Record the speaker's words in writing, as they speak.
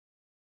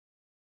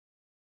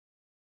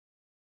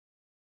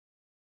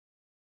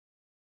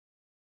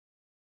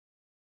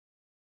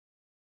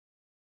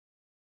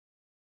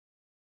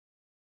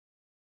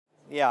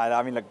Yeah,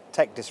 I mean, look,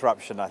 tech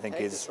disruption, I think,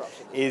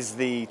 is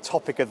the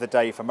topic of the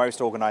day for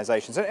most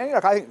organizations. And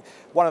look, I think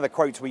one of the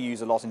quotes we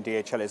use a lot in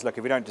DHL is, look,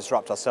 if we don't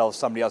disrupt ourselves,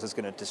 somebody else is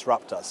going to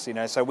disrupt us.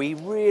 So we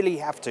really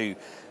have to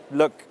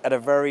look at a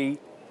very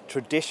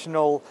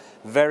traditional,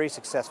 very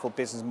successful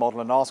business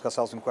model and ask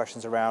ourselves some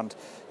questions around,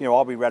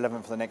 are we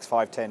relevant for the next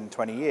 5, 10,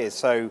 20 years?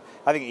 So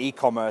I think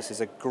e-commerce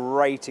is a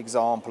great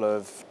example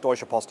of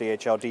Deutsche Post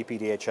DHL, DP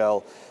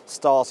DHL,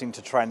 starting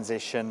to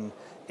transition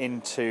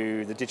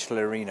into the digital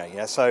arena.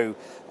 Yeah, so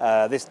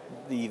the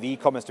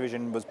e-commerce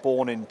division was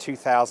born in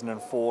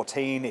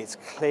 2014. It's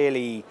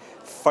clearly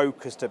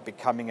focused at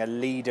becoming a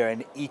leader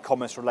in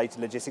e-commerce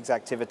related logistics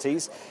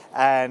activities.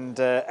 And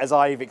as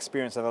I've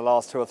experienced over the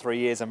last 2 or 3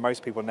 years, and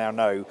most people now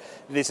know,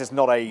 this is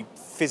not a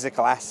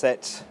physical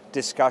asset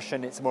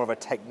discussion, it's more of a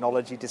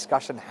technology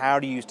discussion. How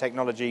do you use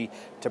technology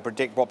to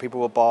predict what people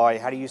will buy?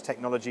 How do you use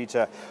technology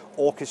to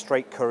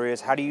orchestrate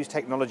couriers? How do you use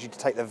technology to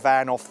take the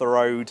van off the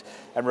road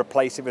and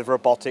replace it with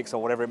robotics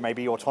or whatever it may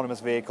be,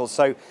 autonomous vehicles?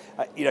 So,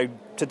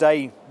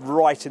 today,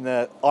 right in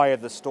the eye of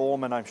the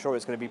storm, and I'm sure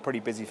it's going to be pretty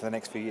busy for the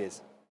next few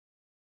years.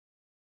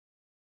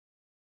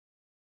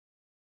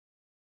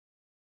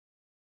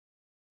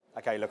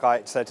 Okay, look,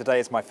 so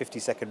today is my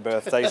 52nd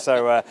birthday,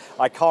 so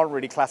I can't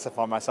really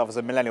classify myself as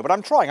a millennial, but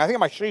I'm trying. I think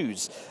my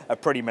shoes are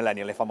pretty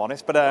millennial, if I'm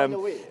honest. But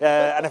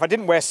and if I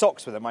didn't wear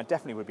socks with them, I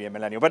definitely would be a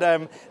millennial. But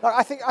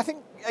I think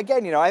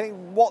again, I think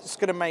what's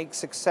going to make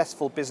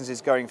successful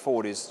businesses going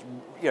forward is,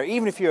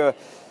 even if you're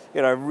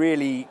a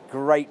really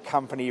great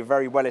company,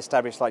 very well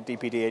established like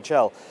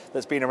DPDHL,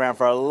 that's been around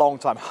for a long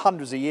time,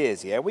 hundreds of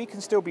years, we can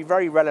still be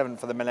very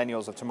relevant for the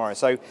millennials of tomorrow.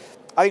 So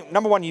I think,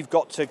 number one, you've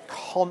got to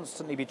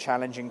constantly be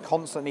challenging,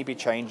 constantly be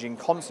changing,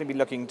 constantly be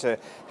looking to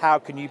how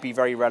can you be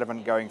very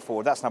relevant going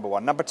forward. That's number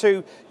one. Number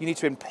two, you need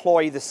to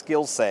employ the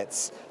skill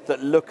sets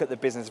that look at the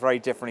business very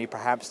differently,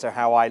 perhaps to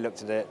how I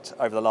looked at it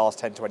over the last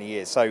 10, 20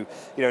 years. So,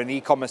 in the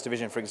e-commerce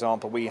division, for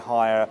example, we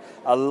hire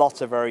a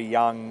lot of very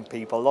young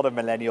people, a lot of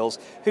millennials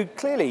who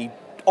clearly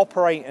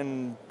operate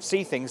and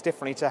see things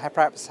differently to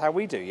perhaps how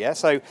we do,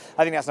 So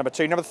I think that's number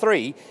two. Number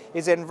three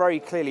is then very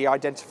clearly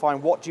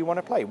identifying what do you want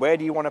to play? Where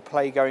do you want to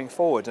play going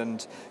forward?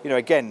 And,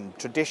 again,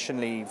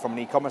 traditionally from an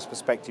e-commerce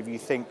perspective, you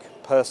think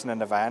person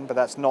in a van, but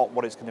that's not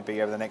what it's going to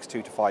be over the next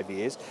 2 to 5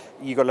 years.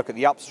 You've got to look at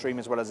the upstream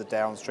as well as the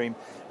downstream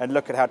and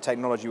look at how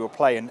technology will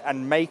play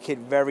and make it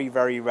very,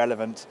 very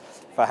relevant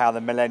for how the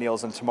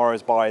millennials and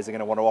tomorrow's buyers are going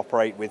to want to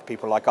operate with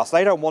people like us.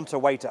 They don't want to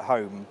wait at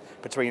home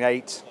between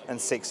 8 and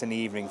 6 in the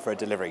evening for a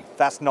delivery.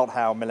 That's not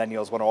how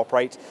millennials want to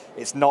operate.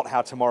 It's not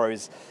how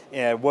tomorrow's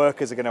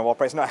workers are going to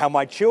operate. It's not how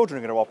my children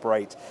are going to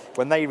operate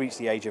when they reach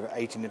the age of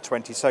 18 and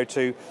 20. So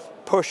to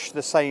push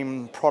the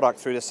same product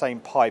through the same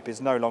pipe is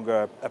no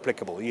longer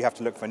applicable. You have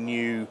to look for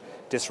new,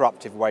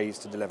 disruptive ways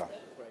to deliver.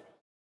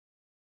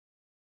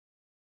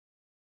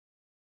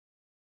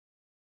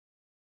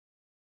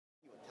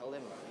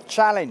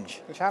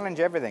 Challenge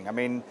everything. I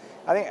mean,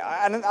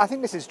 I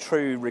think this is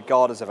true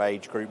regardless of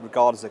age group,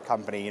 regardless of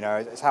company.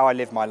 It's how I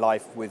live my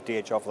life with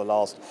DHL for the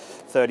last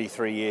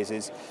 33 years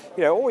is,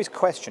 always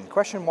question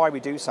why we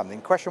do something,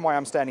 question why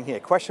I'm standing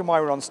here, question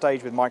why we're on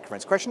stage with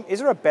microphones, question, is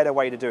there a better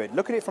way to do it?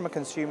 Look at it from a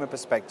consumer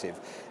perspective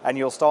and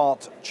you'll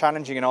start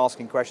challenging and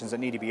asking questions that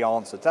need to be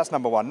answered. That's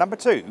number one. Number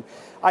two,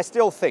 I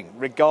still think,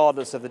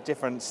 regardless of the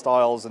different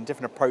styles and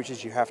different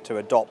approaches you have to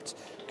adopt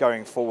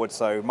going forward,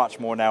 so much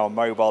more now on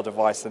mobile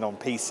device than on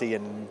PC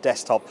and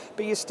desktop,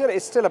 but it's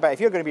still about, if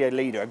you're going to be a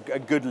leader, a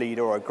good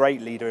leader or a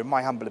great leader, in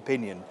my humble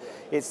opinion,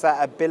 it's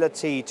that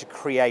ability to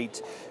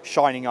create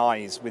shining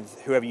eyes with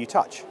whoever you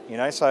touch,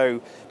 so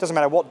it doesn't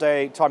matter what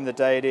time of the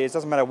day it is,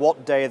 doesn't matter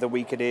what day of the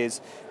week it is,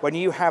 when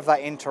you have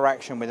that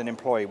interaction with an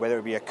employee, whether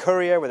it be a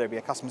courier, whether it be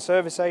a customer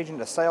service agent,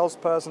 a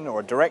salesperson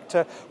or a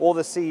director, or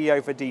the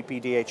CEO for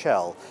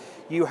DPDHL,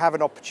 you have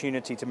an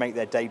opportunity to make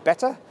their day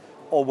better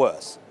or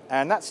worse.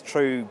 And that's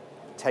true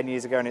 10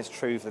 years ago, and it's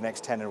true for the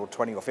next 10 or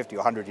 20 or 50 or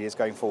 100 years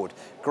going forward.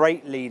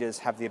 Great leaders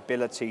have the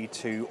ability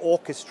to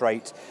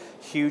orchestrate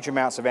huge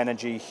amounts of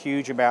energy,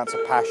 huge amounts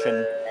of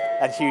passion,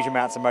 and huge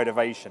amounts of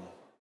motivation.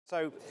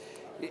 So,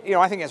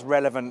 I think it's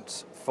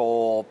relevant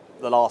for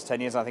the last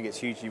 10 years. I think it's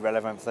hugely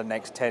relevant for the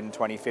next 10,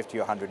 20, 50,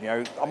 or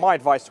 100. My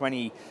advice to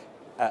any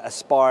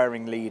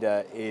aspiring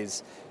leader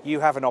is you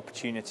have an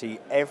opportunity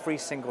every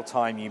single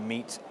time you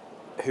meet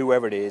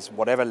whoever it is,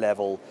 whatever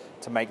level,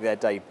 to make their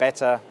day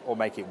better or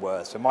make it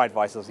worse. So my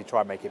advice is obviously try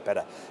and make it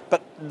better.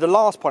 But the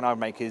last point I would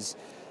make is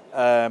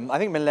I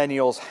think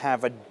millennials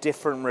have a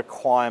different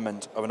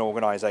requirement of an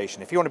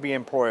organization. If you want to be an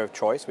employer of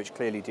choice, which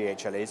clearly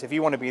DHL is, if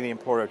you want to be the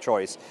employer of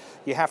choice,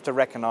 you have to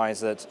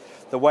recognize that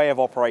the way of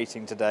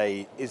operating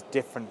today is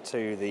different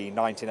to the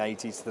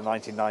 1980s, to the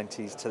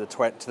 1990s, to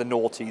the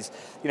noughties.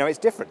 It's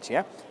different,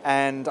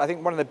 And I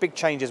think one of the big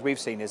changes we've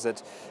seen is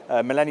that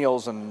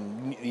millennials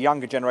and the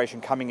younger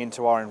generation coming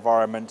into our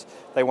environment,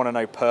 they want to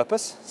know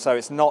purpose. So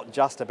it's not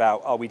just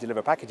about, we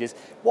deliver packages.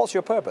 What's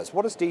your purpose?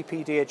 What does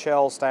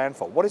DPDHL stand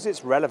for? What is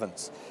its relevance?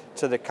 relevance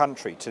to the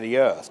country, to the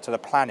earth, to the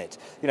planet?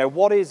 You know,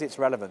 what is its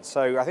relevance?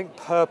 So I think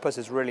purpose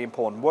is really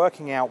important,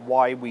 working out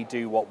why we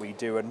do what we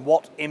do and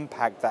what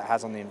impact that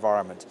has on the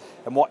environment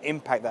and what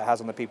impact that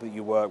has on the people that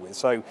you work with.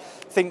 So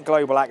think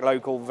global, act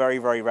local, very,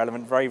 very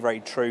relevant, very, very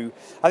true.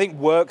 I think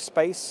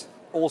workspace,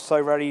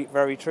 also very,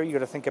 very true. You've got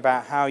to think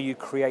about how you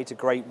create a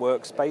great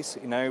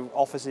workspace. You know,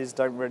 offices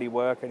don't really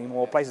work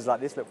anymore. Places like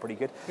this look pretty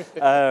good.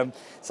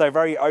 So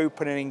very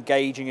open and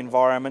engaging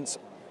environments.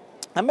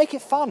 And make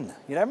it fun,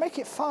 you know, make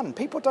it fun.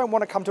 People don't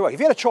want to come to work. If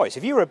you had a choice,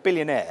 if you were a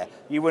billionaire,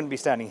 you wouldn't be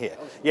standing here,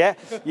 yeah?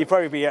 You'd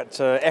probably be at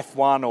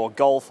F1 or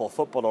golf or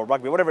football or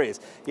rugby, whatever it is.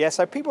 Yeah,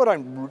 so people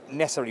don't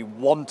necessarily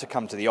want to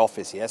come to the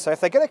office, yeah? So if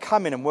they're going to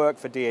come in and work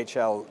for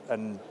DHL,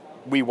 and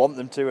we want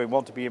them to and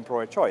want to be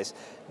employer choice,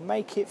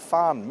 make it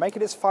fun. Make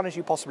it as fun as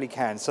you possibly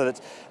can so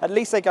that at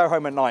least they go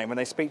home at night when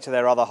they speak to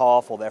their other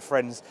half or their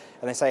friends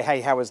and they say,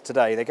 hey, how was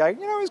today? They go,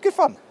 you know, it was good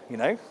fun, you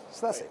know?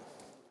 So that's it.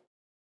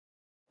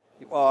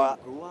 Well,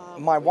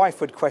 my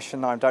wife would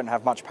question I don't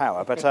have much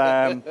power, but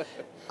I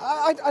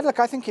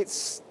think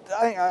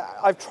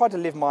I've tried to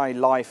live my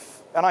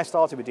life, and I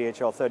started with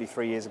DHL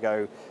 33 years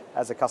ago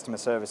as a customer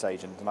service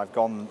agent, and I've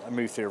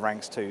moved through the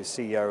ranks to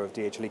CEO of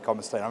DHL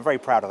eCommerce today. I'm very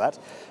proud of that.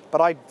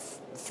 But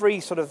three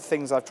sort of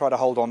things I've tried to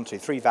hold on to,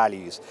 three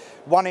values.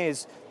 One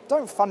is,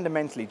 don't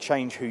fundamentally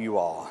change who you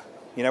are.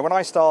 You know, when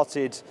I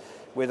started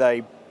with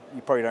you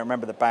probably don't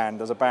remember the band,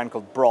 there was a band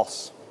called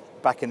Bros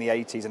back in the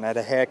 80s, and I had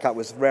a haircut,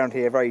 was round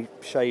here, very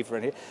shaved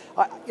around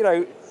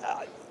here.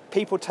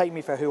 People take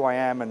me for who I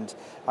am, and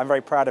I'm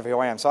very proud of who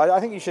I am. So I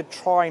think you should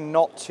try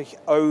not to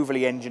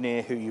overly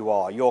engineer who you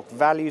are. Your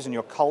values and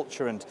your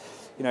culture and,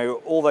 you know,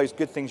 all those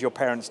good things your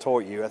parents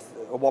taught you are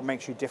what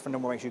makes you different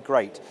and what makes you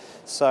great.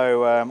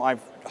 So I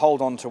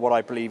hold on to what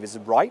I believe is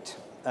right,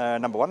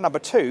 number one. Number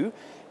two,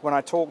 when I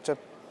talk to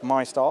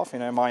my staff, you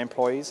know, my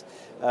employees,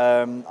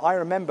 I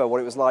remember what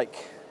it was like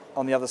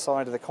on the other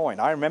side of the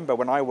coin. I remember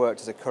when I worked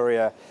as a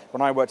courier,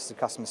 when I worked as a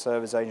customer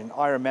service agent,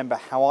 I remember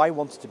how I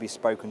wanted to be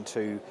spoken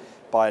to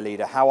by a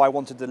leader, how I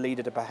wanted the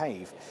leader to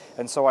behave.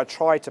 And so I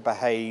tried to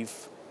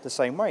behave the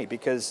same way,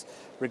 because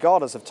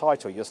regardless of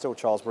title, you're still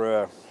Charles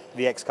Brewer,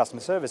 the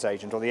ex-customer service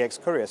agent or the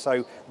ex-courier.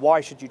 So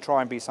why should you try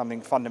and be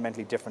something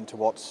fundamentally different to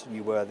what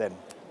you were then?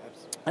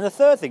 And the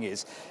third thing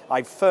is,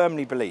 I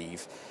firmly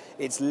believe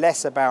it's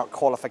less about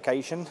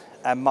qualification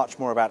and much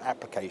more about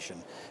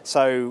application.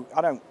 So I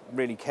don't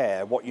really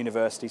care what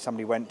university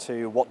somebody went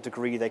to, what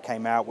degree they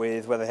came out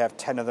with, whether they have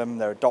 10 of them,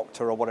 they're a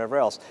doctor or whatever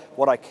else.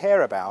 What I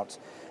care about,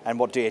 and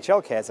what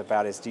DHL cares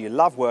about, is, do you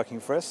love working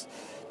for us?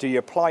 Do you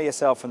apply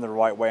yourself in the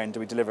right way, and do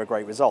we deliver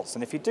great results?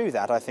 And if you do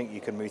that, I think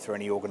you can move through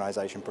any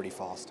organisation pretty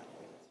fast.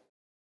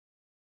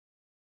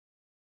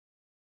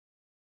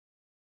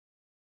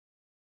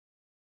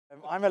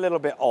 I'm a little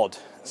bit odd,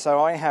 so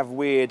I have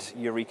weird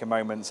eureka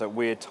moments at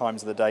weird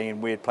times of the day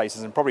in weird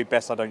places, and probably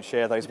best I don't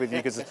share those with you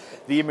because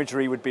the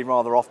imagery would be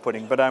rather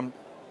off-putting. But I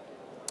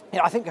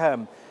think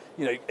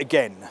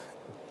again,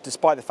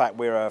 despite the fact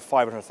we're a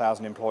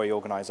 500,000 employee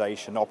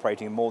organisation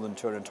operating in more than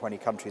 220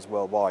 countries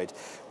worldwide,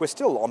 we're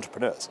still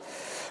entrepreneurs.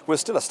 We're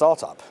still a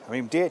startup. I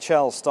mean,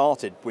 DHL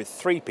started with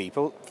three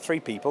people,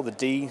 the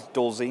D,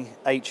 Dulcie,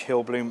 H,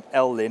 Hillbloom,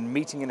 L, Lynn,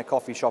 meeting in a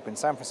coffee shop in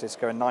San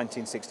Francisco in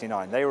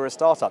 1969. They were a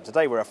startup.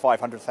 Today we're a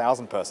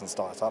 500,000 person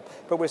startup,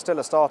 but we're still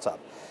a startup.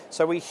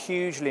 So we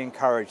hugely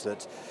encourage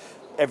that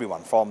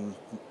everyone, from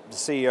the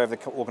CEO of the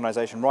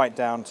organisation right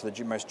down to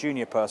the most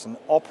junior person,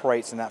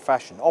 operates in that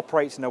fashion,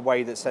 operates in a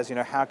way that says, you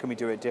know, how can we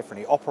do it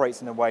differently,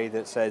 operates in a way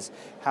that says,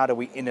 how do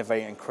we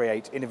innovate and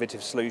create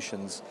innovative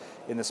solutions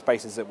in the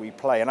spaces that we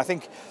play. And I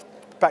think,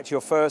 back to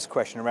your first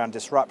question around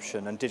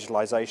disruption and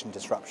digitalisation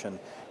disruption,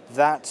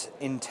 that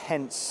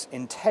intense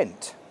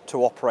intent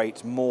to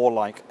operate more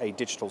like a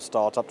digital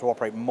startup, to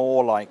operate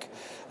more like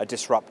a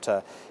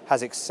disruptor,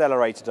 has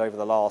accelerated over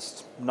the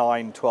last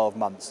 9-12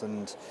 months,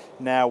 and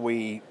now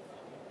we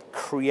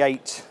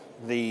create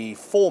the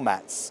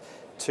formats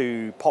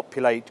to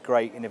populate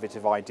great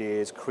innovative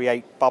ideas,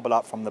 bubble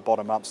up from the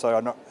bottom up.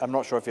 So I'm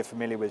not sure if you're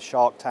familiar with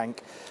Shark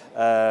Tank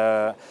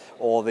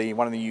or the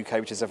one in the UK,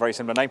 which is a very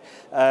similar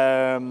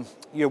name.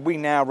 We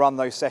now run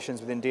those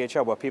sessions within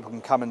DHL where people can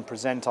come and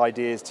present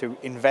ideas to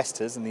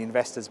investors, and the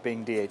investors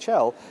being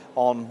DHL,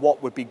 on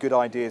what would be good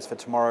ideas for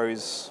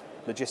tomorrow's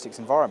logistics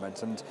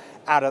environment. And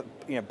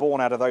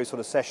born out of those sort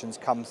of sessions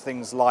comes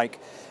things like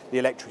the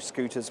electric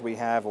scooters we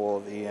have,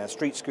 or the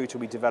street scooter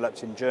we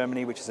developed in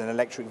Germany, which is an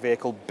electric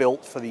vehicle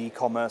built for the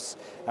e-commerce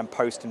and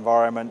post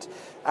environment.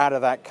 Out of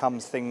that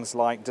comes things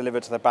like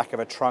delivered to the back of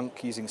a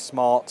trunk using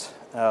smart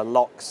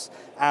locks.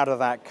 Out of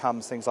that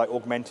comes things like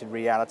augmented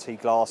reality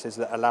glasses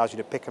that allows you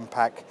to pick and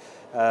pack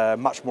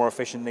much more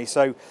efficiently.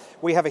 So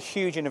we have a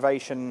huge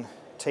innovation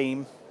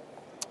team.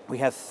 We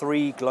have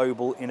 3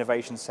 global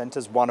innovation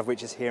centres, one of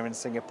which is here in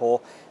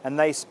Singapore, and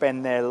they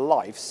spend their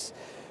lives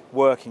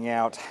working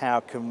out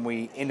how can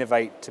we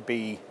innovate to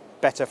be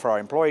better for our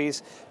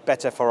employees,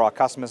 better for our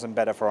customers, and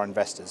better for our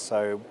investors.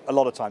 So a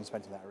lot of time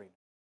spent in that arena.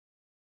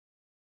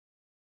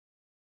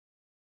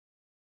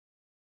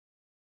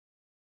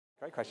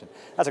 Great question.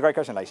 That's a great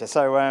question, Lacia.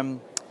 So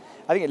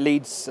I I think it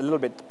leads a little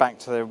bit back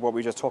to what we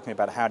were just talking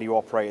about, how do you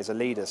operate as a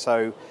leader.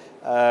 So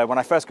when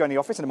I first go in the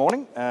office in the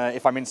morning,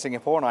 if I'm in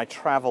Singapore, and I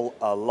travel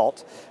a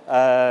lot,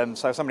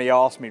 so somebody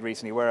asked me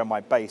recently, where am I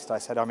based? I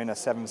said, I'm in a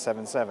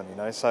 777, you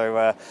know,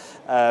 so,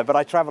 but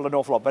I travel an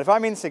awful lot. But if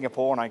I'm in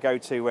Singapore and I go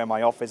to where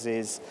my office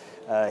is,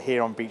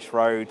 here on Beach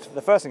Road,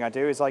 the first thing I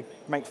do is I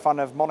make fun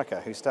of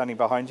Monica, who's standing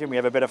behind you, and we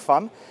have a bit of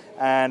fun.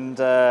 And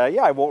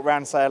yeah, I walk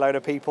around, say hello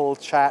to people,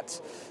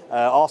 chat,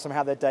 ask them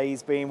how their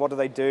day's been, what do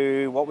they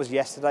do, what was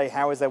yesterday,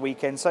 how was their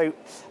weekend. So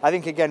I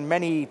think, again,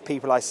 many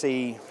people I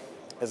see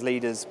as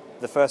leaders,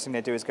 the first thing they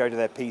do is go to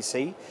their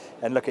PC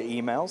and look at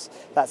emails.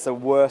 That's the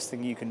worst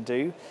thing you can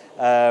do.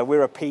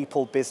 We're a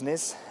people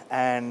business,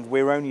 and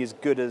we're only as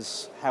good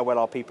as how well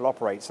our people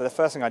operate. So the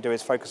first thing I do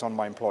is focus on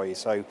my employees.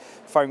 So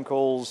phone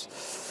calls,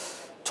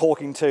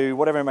 talking to,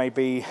 whatever it may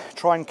be,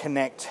 try and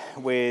connect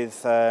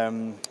with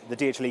the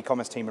DHL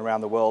e-commerce team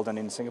around the world and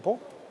in Singapore.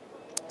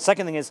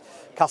 Second thing is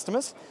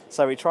customers.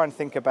 So we try and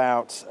think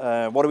about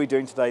what are we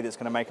doing today that's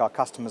going to make our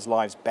customers'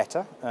 lives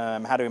better?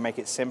 How do we make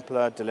it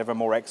simpler, deliver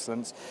more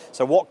excellence?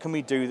 So what can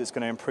we do that's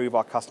going to improve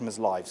our customers'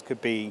 lives?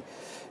 Could be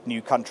new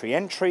country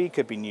entry,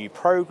 could be new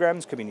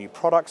programs, could be new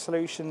product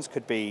solutions,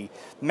 could be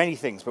many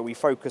things, but we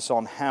focus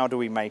on how do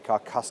we make our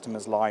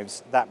customers'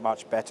 lives that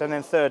much better. And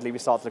then thirdly, we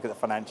start to look at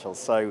the financials.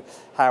 So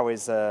how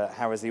is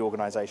the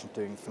organization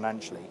doing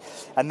financially?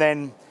 And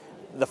then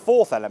the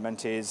fourth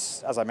element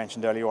is, as I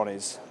mentioned earlier on,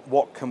 is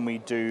what can we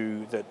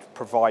do that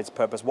provides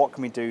purpose? What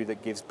can we do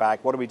that gives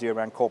back? What do we do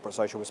around corporate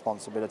social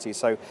responsibility?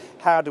 So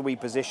how do we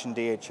position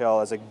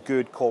DHL as a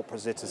good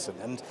corporate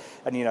citizen?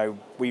 And you know,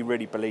 we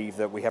really believe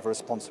that we have a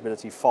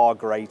responsibility far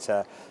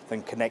greater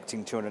than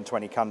connecting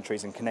 220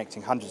 countries and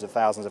connecting hundreds of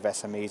thousands of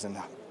SMEs and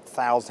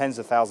tens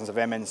of thousands of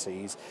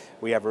MNCs.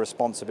 We have a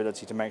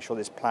responsibility to make sure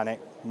this planet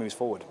moves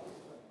forward.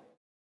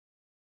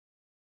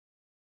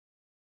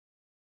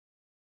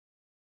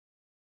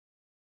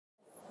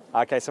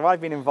 Okay, so I've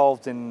been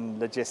involved in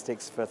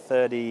logistics for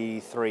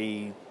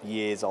 33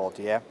 years odd,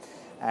 yeah,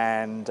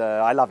 and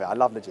I love it. I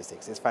love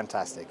logistics. It's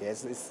fantastic.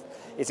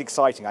 It's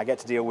exciting. I get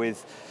to deal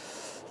with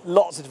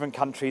lots of different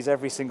countries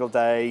every single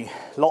day,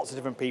 lots of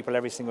different people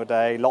every single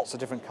day, lots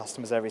of different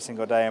customers every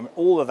single day, and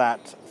all of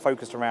that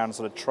focused around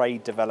sort of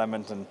trade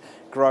development and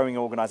growing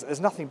organizations. There's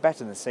nothing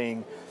better than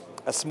seeing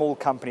a small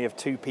company of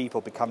 2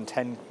 people become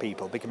 10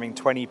 people, becoming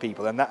 20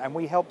 people, and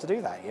we help to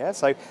do that, yeah?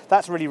 So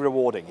that's really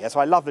rewarding, yeah? So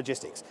I love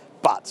logistics,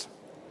 but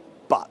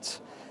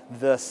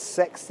the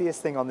sexiest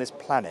thing on this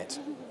planet,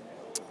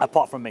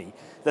 apart from me,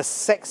 the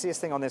sexiest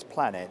thing on this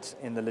planet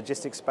in the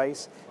logistics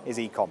space is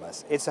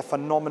e-commerce. It's a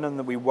phenomenon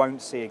that we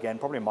won't see again,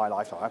 probably in my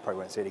lifetime. I probably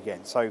won't see it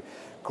again. So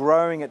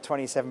growing at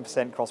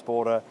 27%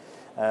 cross-border,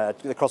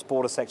 the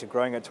cross-border sector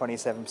growing at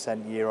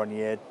 27% year on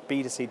year,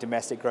 B2C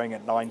domestic growing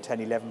at 9, 10,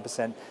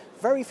 11%.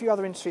 Very few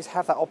other industries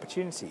have that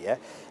opportunity, yeah?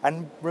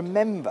 And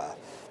remember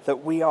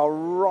that we are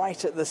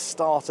right at the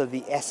start of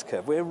the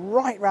S-curve. We're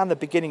right around the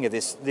beginning of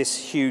this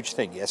huge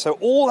thing, yeah? So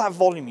all that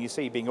volume you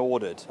see being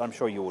ordered, I'm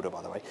sure you order,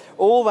 by the way,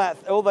 all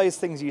those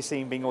things you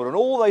see being ordered, and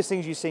all those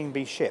things you see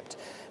being shipped,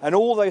 and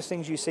all those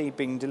things you see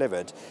being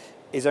delivered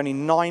is only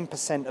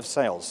 9% of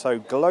sales. So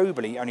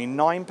globally, only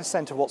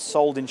 9% of what's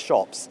sold in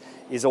shops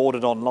is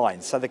ordered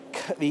online. So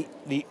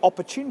the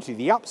opportunity,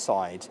 the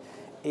upside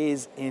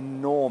is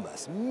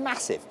enormous,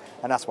 massive,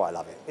 and that's why I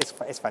love it.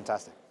 It's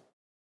fantastic.